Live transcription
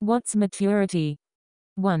What's maturity?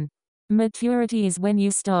 1. Maturity is when you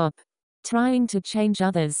stop trying to change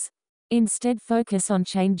others. Instead, focus on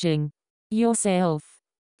changing yourself.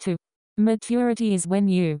 2. Maturity is when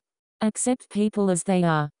you accept people as they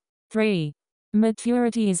are. 3.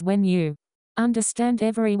 Maturity is when you understand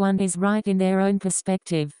everyone is right in their own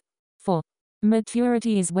perspective. 4.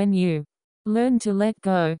 Maturity is when you learn to let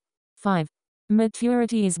go. 5.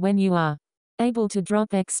 Maturity is when you are able to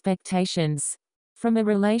drop expectations from a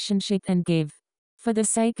relationship and give for the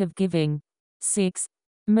sake of giving. 6.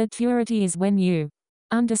 Maturity is when you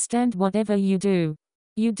understand whatever you do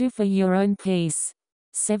for your own peace.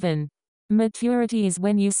 7. Maturity is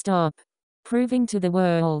when you stop proving to the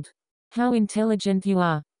world how intelligent you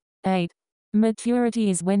are. 8.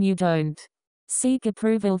 Maturity is when you don't seek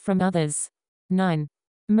approval from others. 9.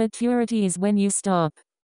 Maturity is when you stop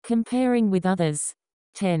comparing with others.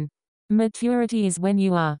 10. Maturity is when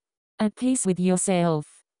you are at peace with yourself.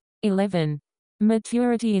 11.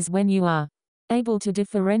 Maturity is when you are able to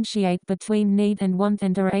differentiate between need and want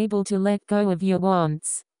and are able to let go of your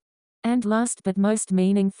wants. And last but most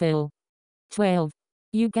meaningful. 12.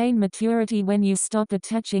 You gain maturity when you stop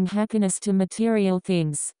attaching happiness to material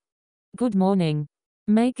things. Good morning.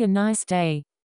 Make a nice day.